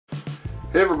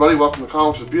Hey everybody, welcome to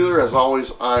Comics with Bueller. As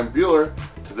always, I'm Bueller.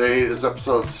 Today is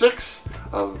episode 6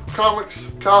 of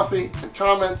Comics, Coffee, and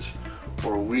Comments,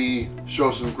 where we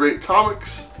show some great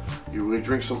comics, we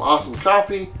drink some awesome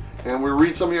coffee, and we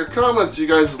read some of your comments you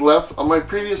guys left on my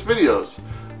previous videos.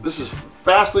 This is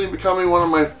fastly becoming one of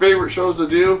my favorite shows to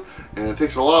do, and it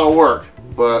takes a lot of work,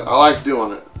 but I like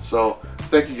doing it. So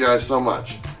thank you guys so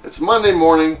much. It's Monday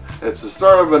morning, it's the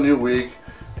start of a new week,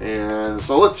 and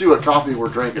so let's see what coffee we're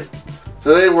drinking.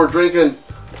 Today we're drinking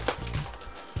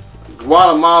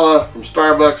Guatemala from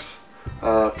Starbucks,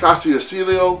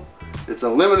 Casillero. It's a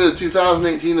limited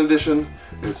 2018 edition.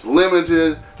 It's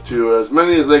limited to as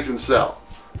many as they can sell.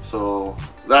 So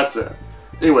that's it.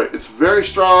 Anyway, it's very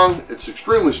strong. It's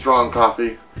extremely strong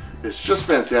coffee. It's just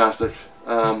fantastic.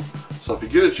 So if you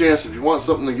get a chance, if you want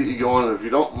something to get you going, and if you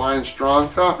don't mind strong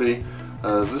coffee,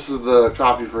 this is the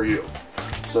coffee for you.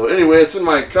 So anyway, it's in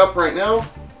my cup right now.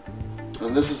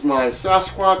 And this is my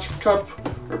Sasquatch cup,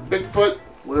 or Bigfoot,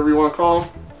 whatever you want to call them.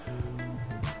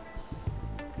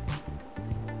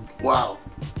 Wow.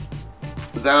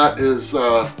 That is,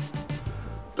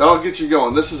 that'll get you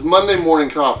going. This is Monday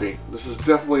morning coffee. This is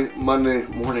definitely Monday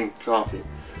morning coffee.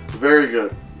 Very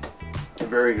good.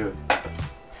 Very good.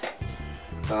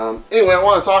 Anyway, I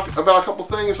want to talk about a couple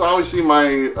things. I always see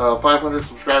my 500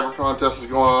 subscriber contest is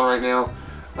going on right now.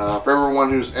 For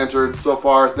everyone who's entered so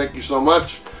far, thank you so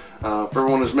much. For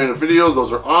everyone who's made a video,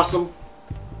 those are awesome.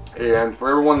 And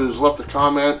for everyone who's left a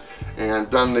comment and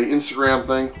done the Instagram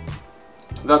thing,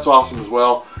 that's awesome as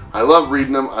well. I love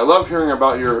reading them. I love hearing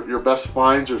about your best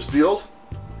finds or steals,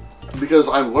 because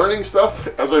I'm learning stuff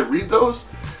as I read those,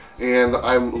 and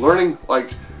I'm learning,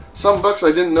 like, some books I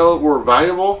didn't know were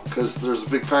valuable, because there's a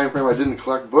big time frame I didn't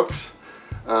collect books.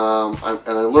 And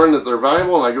I learned that they're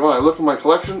valuable, and I go and I look in my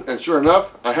collection, and sure enough,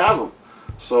 I have them.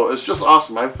 So it's just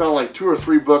awesome. I've found like 2 or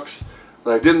 3 books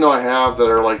that I didn't know I have that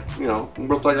are, like, you know,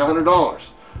 worth like $100.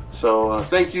 So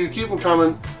thank you. Keep them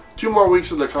coming. 2 more weeks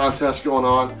of the contest going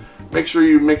on. Make sure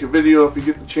you make a video if you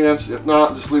get the chance. If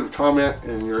not, just leave a comment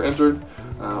and you're entered,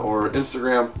 or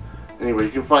Instagram. Anyway, you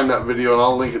can find that video and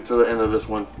I'll link it to the end of this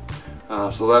one.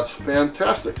 So that's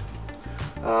fantastic.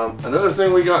 Another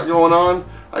thing we got going on,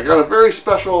 I got a very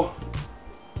special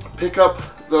pickup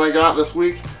that I got this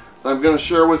week that I'm going to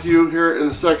share with you here in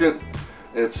a second.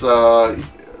 It's a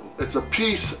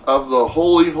piece of the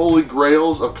holy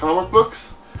grails of comic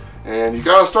books, and you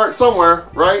got to start somewhere,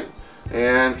 right?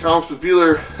 And Comics with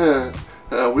Bueller,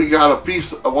 we got a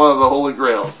piece of one of the holy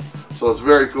grails, so it's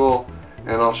very cool,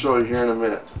 and I'll show you here in a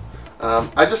minute.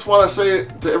 I just want to say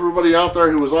to everybody out there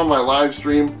who was on my live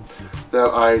stream that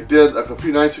I did a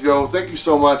few nights ago, thank you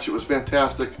so much. It was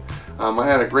fantastic. I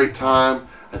had a great time.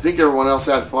 I think everyone else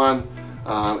had fun.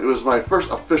 It was my first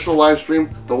official live stream.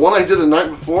 The one I did the night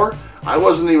before, I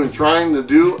wasn't even trying to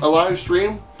do a live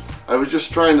stream. I was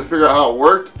just trying to figure out how it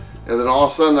worked, and then all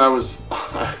of a sudden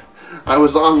I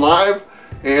was on live,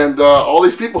 and all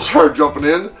these people started jumping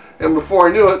in, and before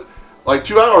I knew it, like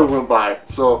 2 hours went by.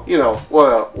 So, you know,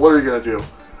 what are you gonna do?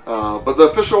 But the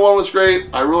official one was great.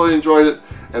 I really enjoyed it.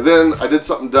 And then I did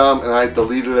something dumb and I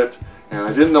deleted it, and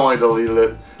I didn't know I deleted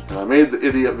it, and I made the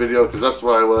idiot video, because that's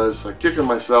what I was, like, kicking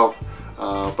myself.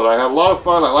 But I had a lot of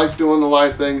fun. I like doing the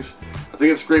live things. I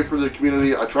think it's great for the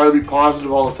community. I try to be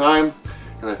positive all the time,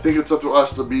 and I think it's up to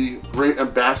us to be great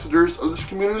ambassadors of this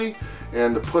community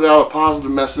and to put out a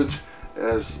positive message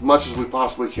as much as we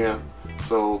possibly can.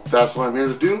 So that's what I'm here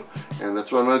to do, and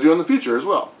that's what I'm going to do in the future as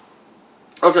well.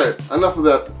 Okay, enough of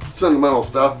that sentimental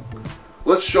stuff.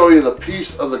 Let's show you the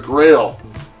piece of the Grail.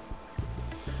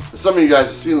 Some of you guys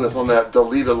have seen this on that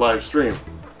deleted live stream.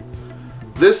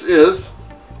 This is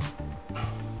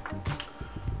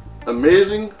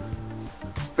Amazing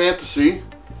Fantasy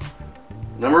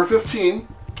number 15.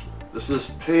 This is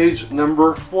page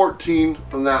number 14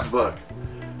 from that book.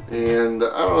 And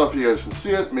I don't know if you guys can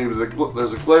see it. Maybe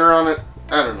there's a glare on it.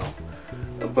 I don't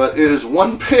know. But it is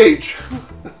one page.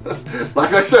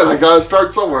 Like I said, I gotta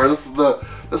start somewhere. This is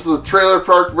the trailer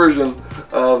park version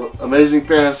of Amazing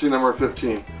Fantasy number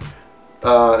 15.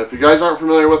 If you guys aren't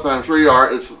familiar with it, I'm sure you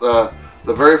are. It's the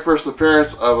very first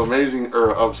appearance of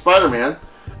Spider-Man,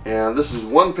 and this is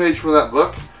one page from that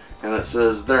book, and it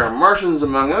says "There are Martians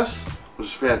among us," which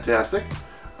is fantastic.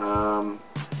 And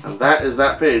that is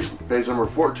that page number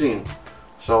 14.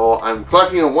 So I'm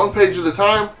collecting them one page at a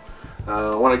time.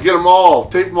 When I get them all, I'll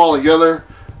tape them all together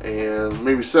and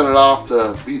maybe send it off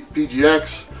to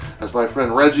PGX, as my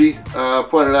friend Reggie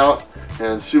pointed out,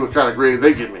 and see what kind of grade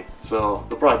they give me. So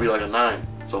they'll probably be like a 9.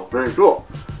 So very cool.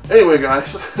 Anyway,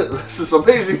 guys, this is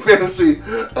Amazing Fantasy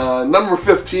number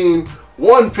 15,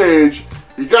 one page.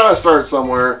 You gotta start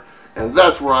somewhere, and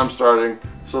that's where I'm starting.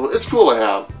 So it's cool to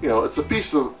have. You know, it's a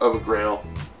piece of a Grail,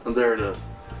 and there it is.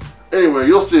 Anyway,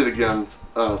 you'll see it again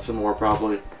some more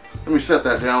probably. Let me set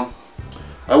that down.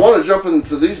 I want to jump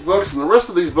into these books, and the rest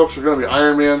of these books are going to be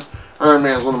Iron Man. Iron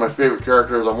Man is one of my favorite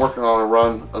characters. I'm working on a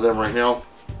run of them right now.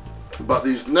 But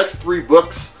these next 3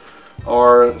 books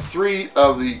are 3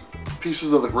 of the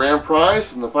pieces of the grand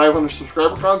prize in the 500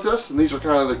 subscriber contest, and these are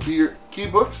kind of the key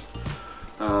books.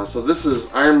 So this is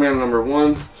Iron Man number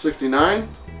 169.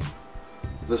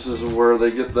 This is where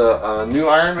they get the new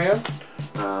Iron Man.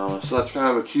 So that's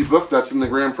kind of a key book that's in the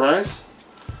grand prize.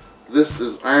 This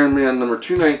is Iron Man number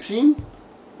 219.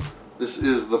 This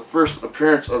is the first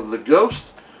appearance of the Ghost,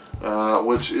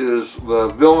 which is the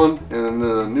villain in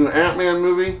the new Ant-Man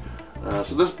movie.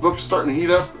 So this book's starting to heat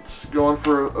up. It's going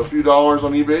for a few dollars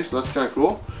on eBay, so that's kind of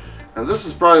cool. And this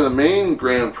is probably the main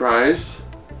grand prize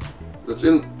that's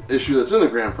in the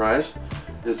grand prize.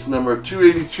 It's number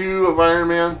 282 of Iron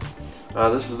Man.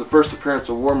 This is the first appearance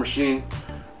of War Machine,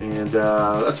 and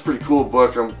that's a pretty cool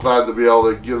book. I'm glad to be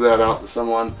able to give that out to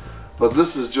someone. But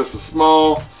this is just a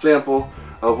small sample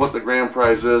of what the grand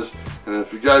prize is. And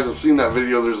if you guys have seen that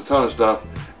video, there's a ton of stuff.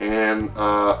 And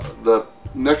the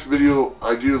next video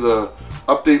I do, the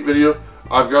update video,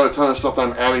 I've got a ton of stuff that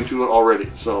I'm adding to it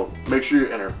already. So make sure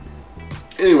you enter.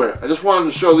 Anyway, I just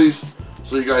wanted to show these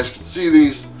so you guys can see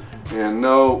these and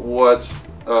know what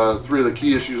 3 of the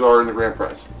key issues are in the grand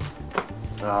prize.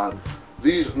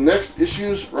 These next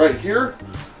issues right here,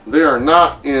 they are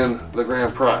not in the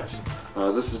grand prize.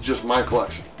 This is just my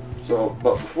collection. So,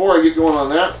 but before I get going on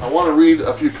that, I want to read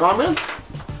a few comments.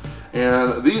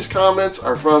 And these comments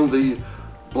are from the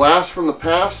Blast from the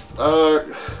Past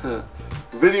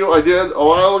video I did a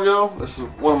while ago. This is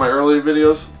one of my early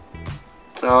videos.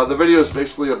 The video is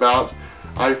basically about,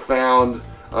 I found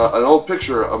an old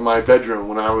picture of my bedroom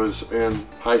when I was in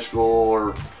high school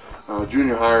or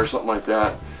junior high or something like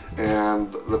that.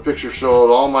 And the picture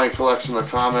showed all my collection of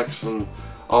comics and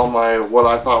all my, what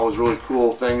I thought was really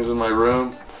cool things in my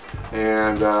room.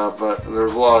 And but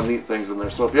there's a lot of neat things in there.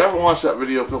 So if you haven't watched that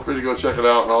video, feel free to go check it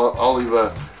out, and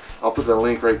I'll put the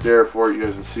link right there for you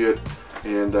guys to see it.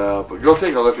 And but go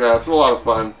take a look at it. It's a lot of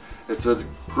fun. It's a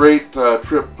great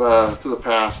trip to the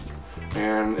past.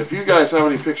 And if you guys have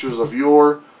any pictures of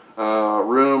your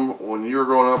room when you were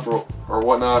growing up or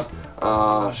whatnot,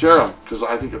 share them, because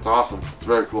I think it's awesome. It's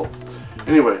very cool.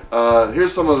 Anyway,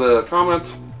 here's some of the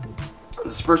comments.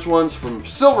 This first one's from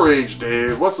Silver Age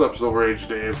Dave. What's up, Silver Age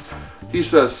Dave? He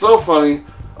says, so funny.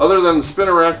 Other than the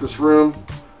spinner rack, this room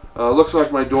looks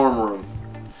like my dorm room.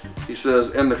 He says,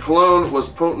 and the cologne was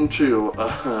potent too.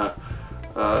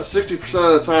 60%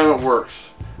 of the time it works.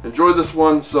 Enjoyed this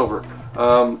one, Silver.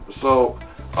 So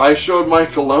I showed my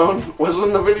cologne was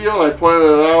in the video, and I pointed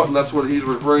it out, and that's what he's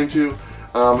referring to.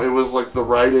 It was like the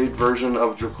Rite Aid version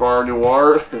of Drakkar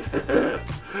Noir.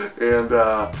 And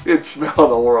it smelled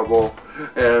horrible.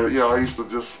 And, you know, I used to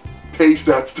just paste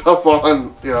that stuff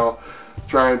on, you know,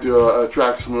 trying to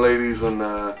attract some ladies, and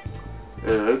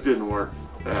it didn't work.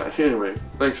 Anyway,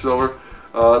 thanks, Silver.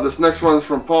 This next one is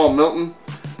from Paul Milton.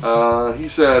 He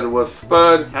said, was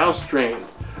Spud house trained?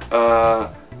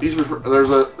 There's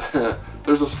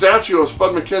a statue of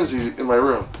Spud McKenzie in my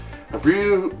room. And for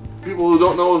you people who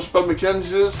don't know who Spud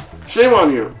McKenzie is, shame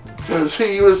on you, because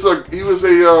he was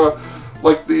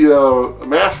like the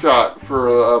mascot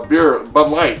for beer, Bud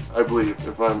Light, I believe,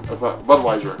 if I'm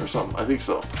Budweiser or something. I think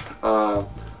so.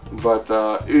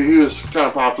 But he was kind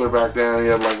of popular back then. He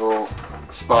had like a little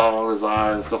spot on his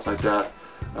eye and stuff like that.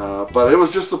 But it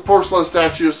was just a porcelain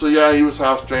statue, so yeah, he was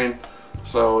house trained.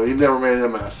 So he never made a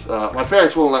mess. My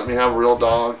parents wouldn't let me have a real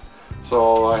dog,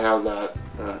 so I have that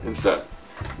instead.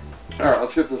 Alright,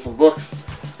 let's get to some books.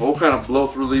 We'll kind of blow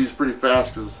through these pretty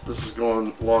fast because this is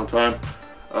going a long time.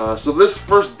 So this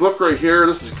first book right here,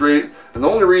 this is great. And the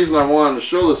only reason I wanted to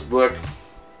show this book,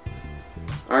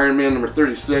 Iron Man number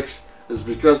 36, is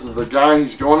because of the guy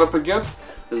he's going up against.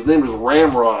 His name is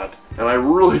Ramrod. And I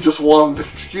really just wanted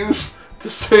an excuse to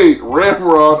say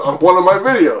Ramrod on one of my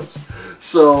videos.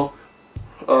 So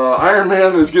Iron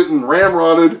Man is getting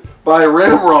ramrodded by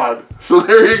Ramrod. So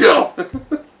there you go.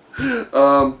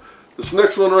 This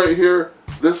next one right here,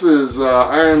 this is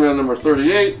Iron Man number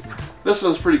 38. This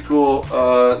one's pretty cool.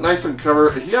 Nice looking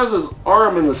cover. He has his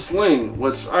arm in a sling,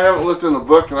 which I haven't looked in the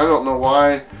book, and I don't know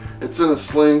why it's in a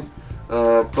sling.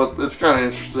 But it's kind of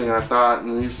interesting, I thought.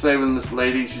 And he's saving this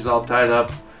lady. She's all tied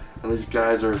up, and these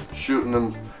guys are shooting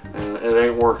him, and it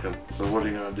ain't working. So what are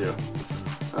you gonna do?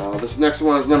 This next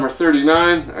one is number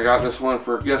 39. I got this one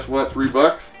for, guess what,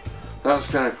 $3. That was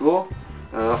kind of cool.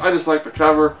 I just like the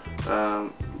cover.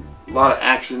 A lot of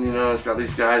action, you know. It's got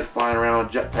these guys flying around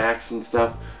with jetpacks and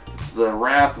stuff. It's the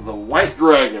Wrath of the White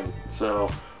Dragon. So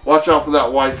watch out for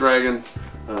that white dragon.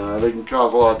 They can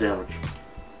cause a lot of damage.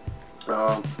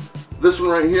 This one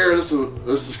right here, this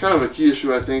is kind of a key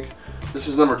issue, I think. This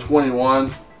is number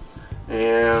 21.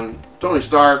 And Tony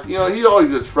Stark, you know, he always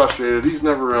gets frustrated. He's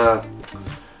never,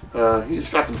 he's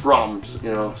got some problems,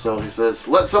 you know. So he says,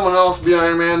 let someone else be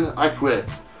Iron Man, I quit.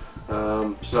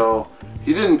 So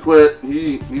he didn't quit.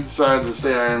 He decided to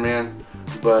stay Iron Man.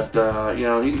 But, you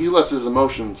know, he lets his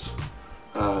emotions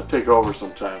take over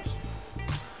sometimes.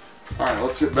 Alright,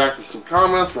 let's get back to some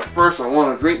comments. But first, I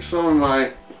want to drink some of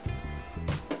my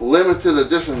limited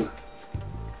edition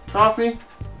coffee.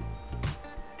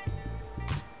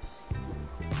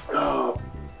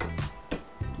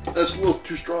 That's a little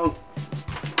too strong.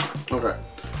 Okay.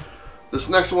 This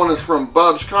next one is from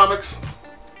BUB'S Comics.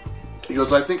 He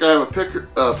goes, I think I have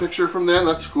a picture from them.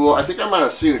 That's cool. I think I might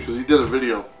have seen it because he did a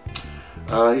video.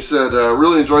 He said,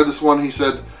 really enjoyed this one. He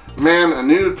said, man, a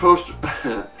nude poster,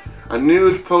 a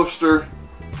nude poster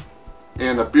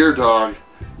and a beer dog.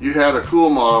 You had a cool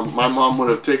mom. My mom would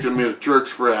have taken me to church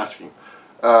for asking.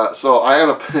 So I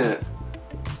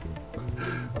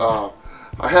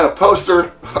had a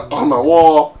poster on my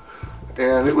wall,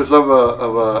 and it was of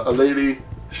a lady.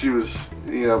 She was,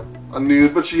 you know, a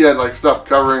nude, but she had like stuff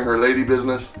covering her lady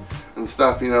business and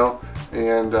stuff, you know.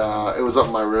 And it was up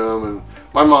in my room, and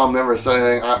my mom never said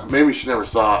anything. Maybe she never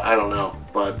saw it. I don't know.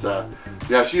 But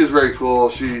yeah, she was very cool.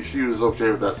 She was okay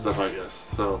with that stuff, I guess.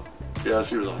 So yeah,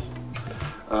 she was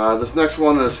awesome. This next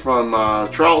one is from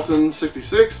Charlton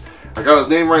 66. I got his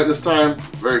name right this time.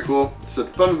 Very cool. It said,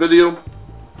 fun video.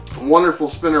 Wonderful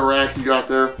spinner rack you got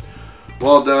there.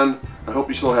 Well done. I hope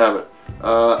you still have it.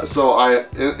 So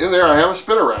in there I have a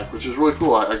spinner rack, which is really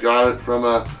cool. I got it from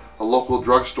a local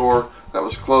drugstore that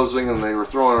was closing, and they were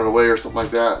throwing it away or something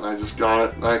like that, and I just got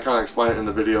it, and I kind of explained it in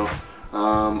the video.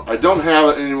 I don't have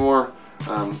it anymore,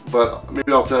 but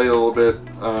maybe I'll tell you a little bit.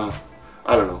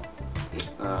 I don't know.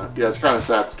 Yeah, it's kind of a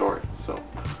sad story. So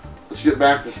let's get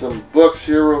back to some books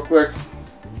here real quick.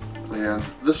 And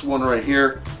this one right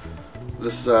here,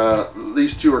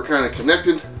 these two are kind of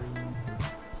connected.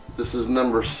 This is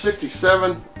number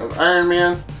 67 of Iron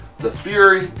Man, The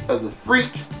Fury of the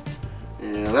Freak.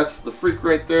 And that's the Freak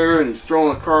right there, and he's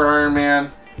throwing a card at Iron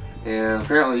Man, and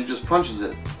apparently he just punches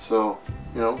it. So,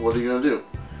 you know, what are you going to do?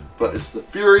 But it's The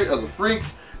Fury of the Freak,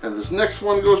 and this next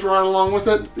one goes right along with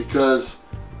it, because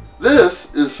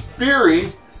this is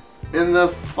Fury in the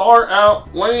Far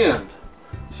Out Land.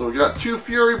 So we got two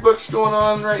Fury books going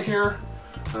on right here.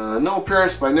 No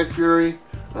appearance by Nick Fury,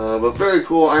 but very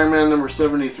cool. Iron Man number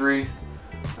 73.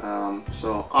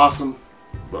 So awesome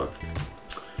book.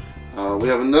 We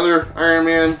have another Iron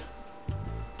Man.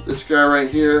 This guy right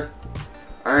here,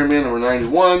 Iron Man number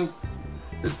 91.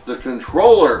 It's the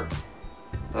Controller.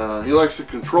 He likes to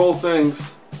control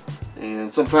things,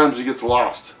 and sometimes he gets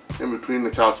lost in between the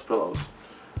couch pillows.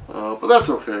 But that's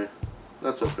okay.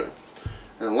 That's okay.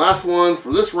 And the last one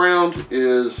for this round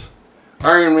is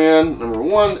Iron Man number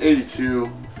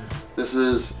 182. This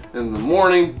is in the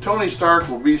morning. Tony Stark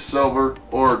will be sober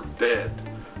or dead.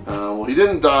 Well, he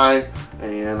didn't die,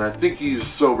 and I think he's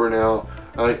sober now.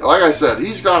 Like I said,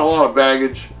 he's got a lot of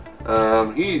baggage.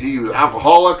 He was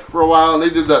alcoholic for a while, and they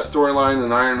did that storyline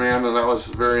in Iron Man, and that was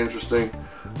very interesting.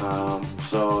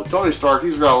 So Tony Stark,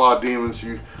 he's got a lot of demons.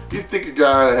 You'd think a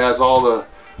guy that has all the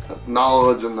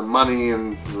knowledge and the money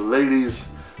and the ladies,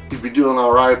 he'd be doing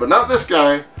all right, but not this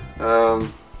guy.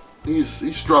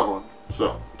 He's struggling.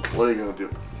 So what are you gonna do?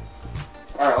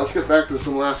 All right, let's get back to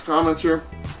some last comments here.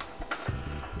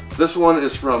 This one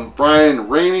is from Brian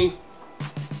Rainey,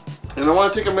 and I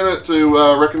want to take a minute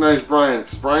to recognize Brian,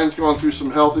 because Brian's going through some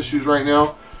health issues right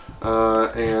now.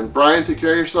 And Brian, take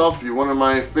care of yourself. You're one of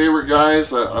my favorite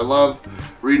guys. I love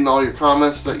reading all your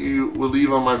comments that you will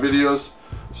leave on my videos.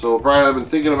 So Brian, I've been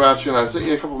thinking about you, and I've sent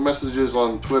you a couple messages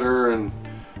on Twitter and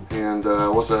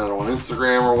what's that, on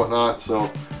Instagram or whatnot. So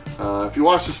if you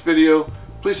watch this video,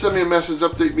 please send me a message,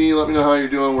 update me, let me know how you're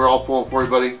doing. We're all pulling for you,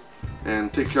 buddy,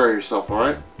 and take care of yourself, all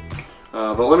right?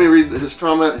 But let me read his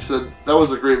comment. He said, that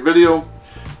was a great video.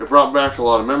 It brought back a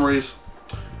lot of memories.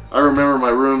 I remember my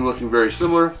room looking very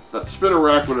similar. That spinner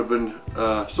rack would have been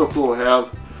so cool to have.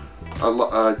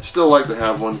 I'd still like to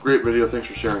have one. Great video. Thanks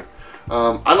for sharing.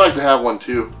 I'd like to have one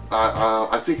too.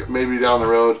 I think maybe down the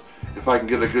road, if I can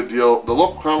get a good deal. The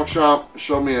local comic shop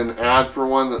showed me an ad for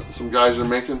one that some guys are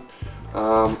making,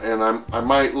 and I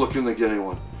might look into getting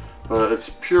one. But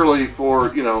it's purely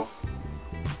for, you know,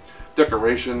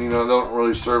 decoration. You know, they don't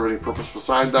really serve any purpose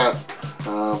beside that.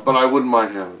 But I wouldn't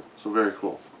mind having it. So very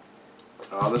cool.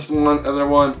 This other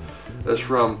one is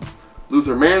from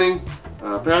Luther Manning.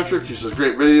 Patrick, he says,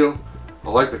 great video. I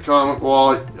like the comic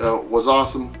wall. Was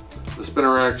awesome. The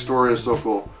spinner rack story is so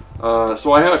cool.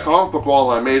 So I had a comic book wall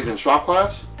I made in shop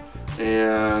class,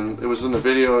 and it was in the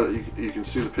video. You can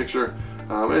see the picture.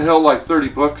 It held like 30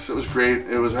 books. It was great.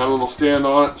 It had a little stand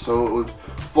on it, so it would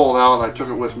fold out, and I took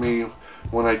it with me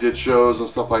when I did shows and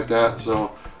stuff like that.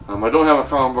 So I don't have a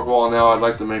comic book wall now. I'd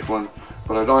like to make one,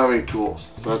 but I don't have any tools,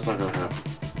 so that's not going to happen.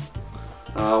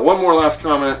 One more last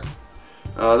comment.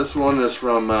 This one is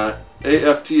from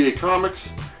AFTA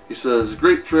Comics. He says,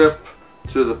 great trip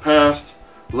to the past.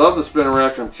 Love the spinner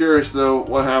rack. I'm curious though,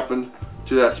 what happened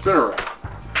to that spinner rack?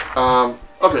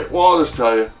 Okay, well, I'll just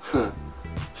tell you.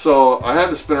 So I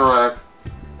had the spinner rack,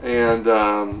 and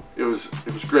it was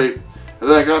great. And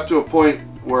then I got to a point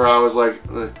where I was like,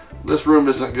 this room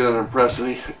isn't going to impress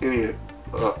any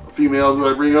females that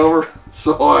I bring over.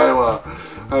 So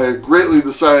I greatly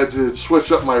decided to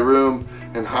switch up my room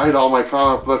and hide all my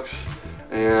comic books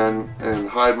and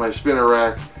hide my spinner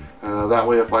rack. That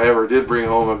way, if I ever did bring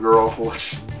home a girl,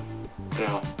 which, you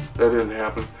know, that didn't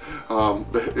happen,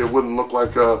 it wouldn't look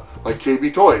like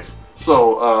KB Toys.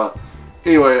 So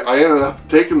anyway, I ended up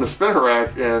taking the spinner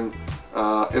rack, and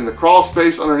in the crawl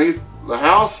space underneath the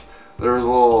house, there was a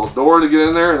little door to get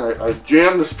in there, and I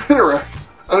jammed the spinner rack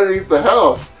underneath the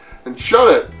house and shut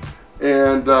it.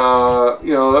 And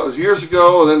you know, that was years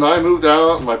ago, and then I moved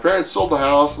out, and my parents sold the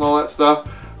house and all that stuff.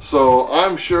 So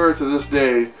I'm sure to this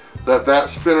day that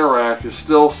spinner rack is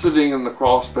still sitting in the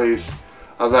crawl space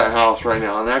of that house right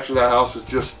now. And actually, that house is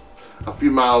just a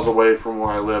few miles away from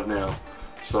where I live now.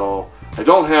 So I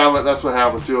don't have it. That's what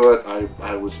happened to it.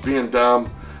 I was being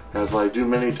dumb, as I do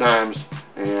many times,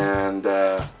 and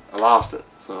I lost it.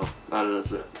 So that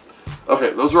is it.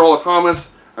 Okay, those are all the comments.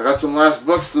 I got some last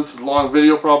books. This is a long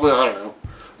video, probably. I don't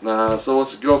know. So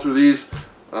let's go through these.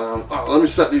 Let me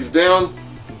set these down.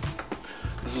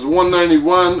 This is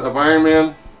 191 of Iron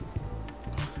Man.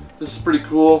 This is pretty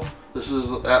cool. This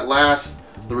is at last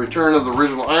the return of the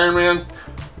original Iron Man.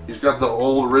 He's got the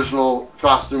old original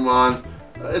costume on.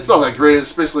 It's not that great.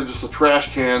 It's basically just a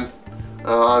trash can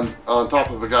on top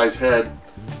of a guy's head.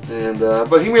 And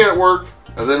but he made it work.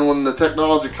 And then when the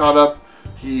technology caught up,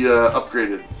 he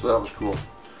upgraded. So that was cool.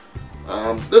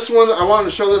 This one, I wanted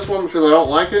to show this one because I don't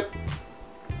like it.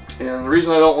 And the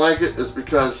reason I don't like it is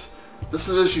because this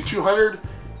is issue 200,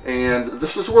 and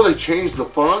this is where they changed the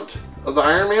font of the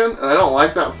Iron Man, and I don't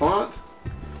like that font.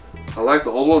 I like the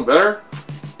old one better.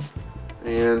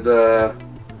 And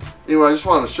anyway, I just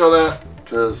wanted to show that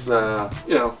because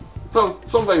you know, some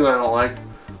things I don't like.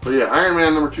 But yeah, Iron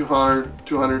Man number 200.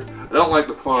 I don't like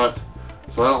the font,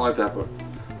 so I don't like that book.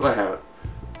 But I have it.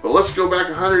 But let's go back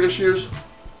 100 issues.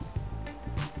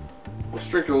 Let's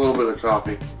drink a little bit of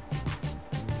coffee.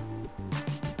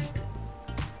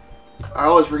 I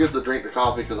always forget to drink the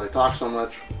coffee because I talk so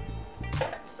much.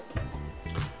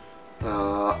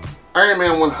 Iron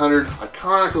Man 100,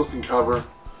 iconic looking cover.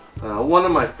 One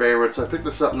of my favorites. I picked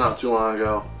this up not too long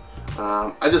ago.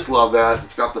 I just love that.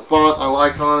 It's got the font I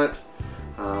like on it.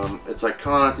 It's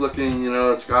iconic looking, you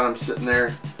know, it's got him sitting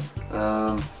there.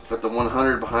 Got the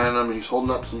 100 behind him. He's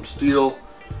holding up some steel.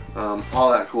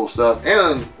 All that cool stuff.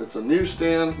 And it's a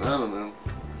newsstand. I don't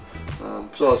know.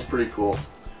 So it's pretty cool.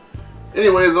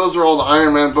 Anyway, those are all the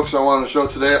Iron Man books I wanted to show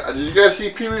today. Did you guys see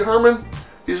Pee Wee Herman?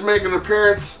 He's making an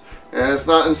appearance, and it's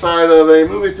not inside of a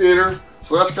movie theater,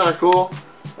 so that's kind of cool.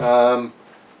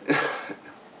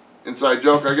 Inside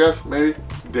joke, I guess, maybe.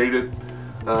 Dated.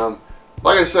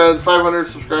 Like I said, 500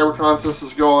 subscriber contest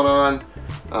is going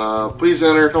on. Please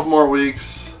enter a couple more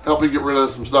weeks. Help me get rid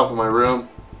of some stuff in my room.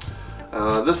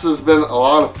 This has been a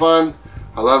lot of fun.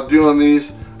 I love doing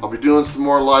these. I'll be doing some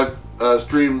more live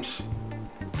streams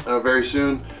very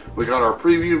soon. We got our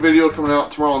preview video coming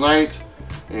out tomorrow night,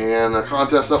 and a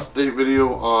contest update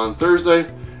video on Thursday,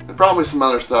 and probably some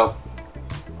other stuff.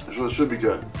 So it should be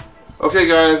good. Okay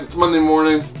guys, it's Monday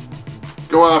morning.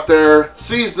 Go out there,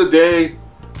 seize the day,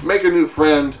 make a new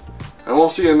friend, and we'll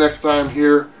see you next time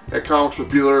here at Comics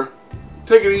with Bueller.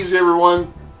 Take it easy,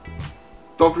 everyone.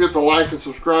 Don't forget to like and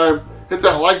subscribe. Hit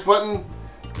that like button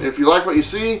if you like what you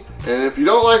see, and if you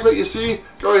don't like what you see,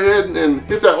 go ahead and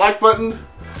hit that like button.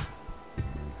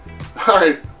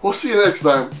 Alright, we'll see you next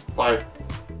time. Bye.